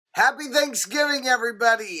Happy Thanksgiving,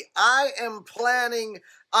 everybody. I am planning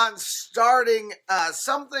on starting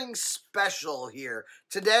something special here.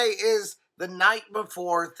 Today is the night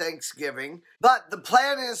before Thanksgiving, but the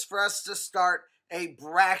plan is for us to start a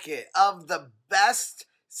bracket of the best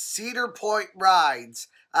Cedar Point rides,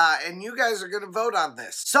 and you guys are going to vote on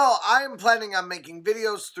this. So I am planning on making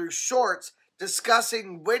videos through shorts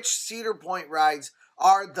discussing which Cedar Point rides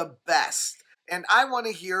are the best. And I want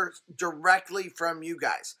to hear directly from you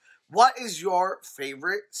guys. What is your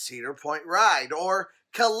favorite Cedar Point ride? Or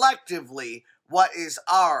collectively, what is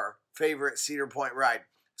our favorite Cedar Point ride?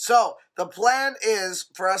 So the plan is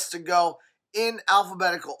for us to go in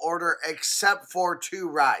alphabetical order except for two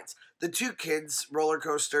rides. The two kids roller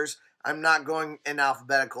coasters, I'm not going in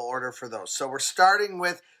alphabetical order for those. So we're starting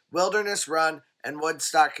with Wilderness Run and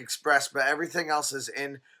Woodstock Express, but everything else is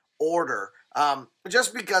in order.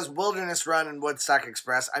 Just because Wilderness Run and Woodstock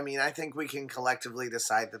Express, I think we can collectively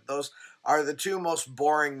decide that those are the two most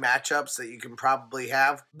boring matchups that you can probably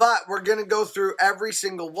have. But we're going to go through every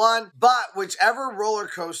single one. But whichever roller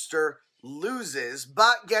coaster loses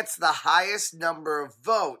but gets the highest number of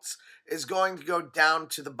votes is going to go down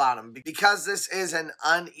to the bottom because this is an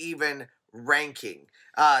uneven ranking.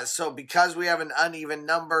 So because we have an uneven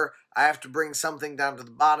number, I have to bring something down to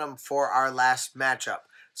the bottom for our last matchup.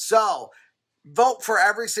 So vote for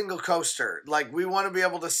every single coaster. Like, we want to be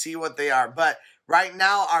able to see what they are. But right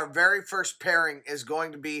now, our very first pairing is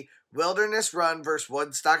going to be Wilderness Run versus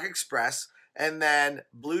Woodstock Express, and then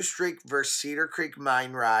Blue Streak versus Cedar Creek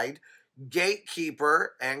Mine Ride,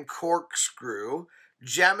 Gatekeeper and Corkscrew,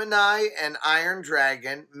 Gemini and Iron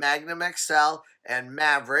Dragon, Magnum XL and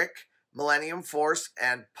Maverick, Millennium Force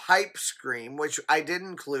and Pipe Scream, which I did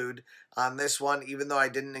include on this one, even though I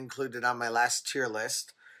didn't include it on my last tier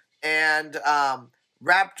list. And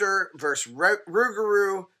Raptor versus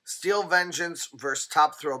Rougarou, Steel Vengeance versus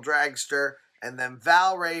Top Thrill Dragster, and then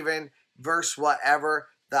Val Raven versus whatever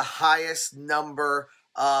the highest number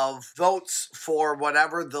of votes for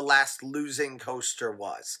whatever the last losing coaster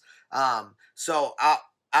was. So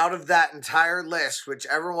out of that entire list,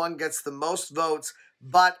 whichever one gets the most votes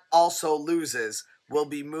but also loses will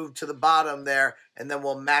be moved to the bottom there, and then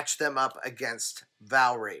we'll match them up against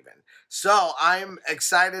Val Raven. So I'm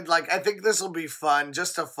excited. I think this will be fun,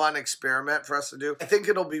 just a fun experiment for us to do. I think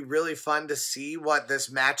it'll be really fun to see what this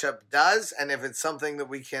matchup does, and if it's something that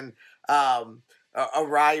we can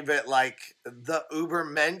arrive at, the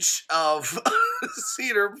Ubermensch of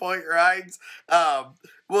Cedar Point rides.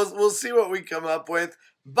 We'll see what we come up with.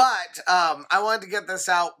 But I wanted to get this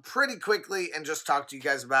out pretty quickly and just talk to you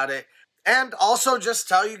guys about it. And also just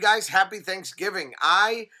tell you guys Happy Thanksgiving.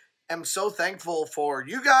 I am so thankful for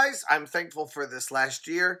you guys. I'm thankful for this last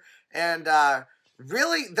year. And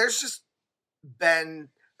really, there's just been,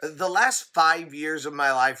 the last 5 years of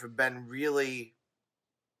my life have been really,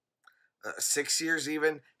 6 years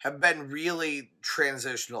even, have been really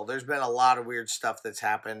transitional. There's been a lot of weird stuff that's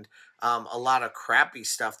happened. A lot of crappy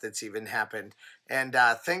stuff that's even happened. And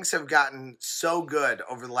things have gotten so good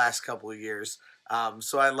over the last couple of years.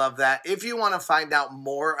 So I love that. If you want to find out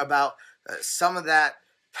more about some of that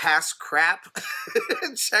past crap,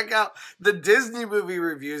 check out the Disney movie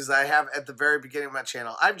reviews that I have at the very beginning of my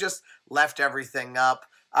channel. I've just left everything up.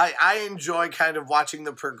 I enjoy kind of watching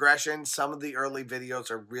the progression. Some of the early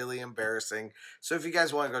videos are really embarrassing. So if you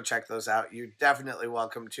guys want to go check those out, you're definitely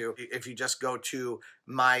welcome to. If you just go to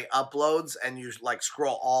my uploads and you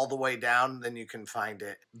scroll all the way down, then you can find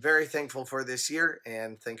it. Very thankful for this year,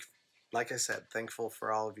 and like I said, thankful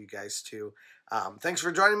for all of you guys too. Thanks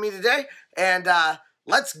for joining me today, and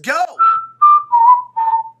let's go!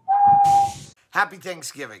 Happy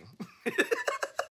Thanksgiving.